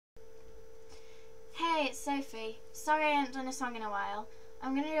Hey, it's Sophie. Sorry I haven't done a song in a while.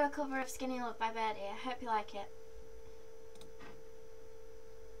 I'm going to do a cover of Skinny Love by Birdie. I hope you like it.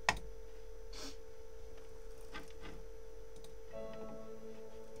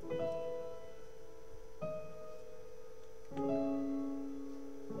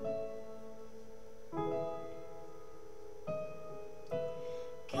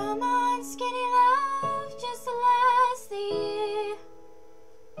 Come on, skinny love, just to last the year.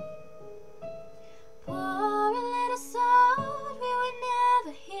 Pour a little salt we would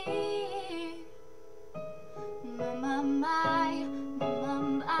never hear. My, my,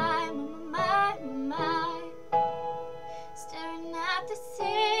 my, my, my. Staring at the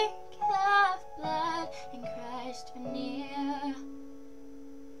sink of blood and crushed veneer.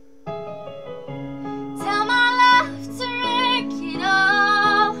 Tell my love to wreck it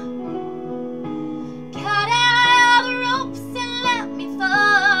all. Cut out all the ropes and let me fall.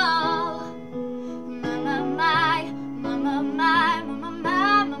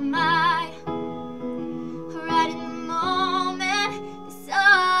 My, right in the moment, this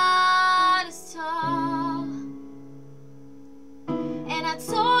heart is tall. And I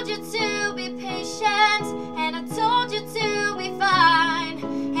told you to be patient, and I told you to be fine,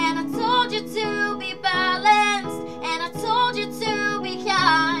 and I told you to be balanced, and I told you to be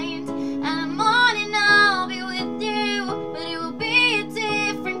kind. And I'm on and I'll be with you, but it will be a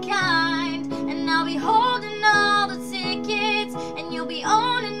different kind. And I'll be holding all the tickets, and you'll be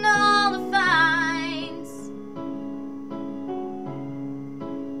owning all the fines.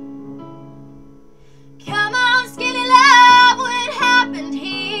 Come on, skinny love, what happened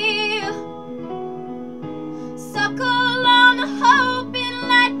here? Suckle on the hope and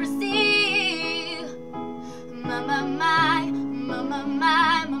let proceed.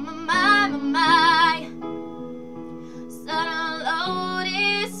 My. Sudden load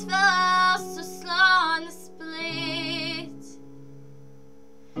is false, so slow on the split.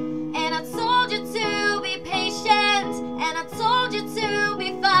 And I told you to be patient, and I told you to be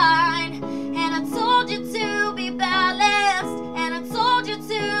fine, and I told you to be balanced, and I told you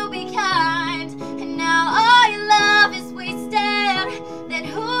to be kind. And now all your love is wasted. Then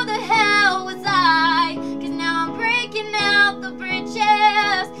who the hell was I? 'Cause now I'm breaking out the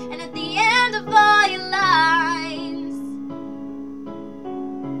bridges, and at the end of all your lines,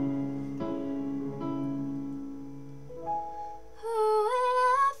 who will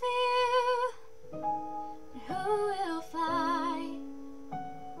love you, and who will fight,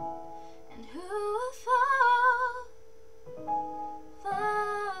 and who will fall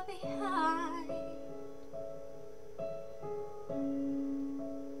far behind?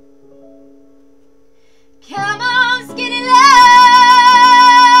 Come on, skinny love.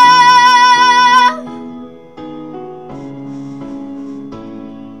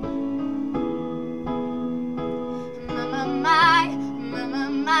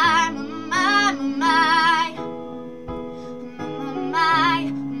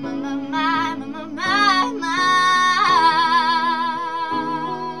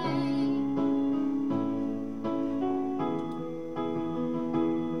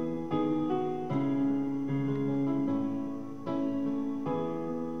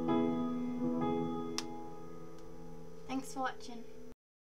 Thanks for watching.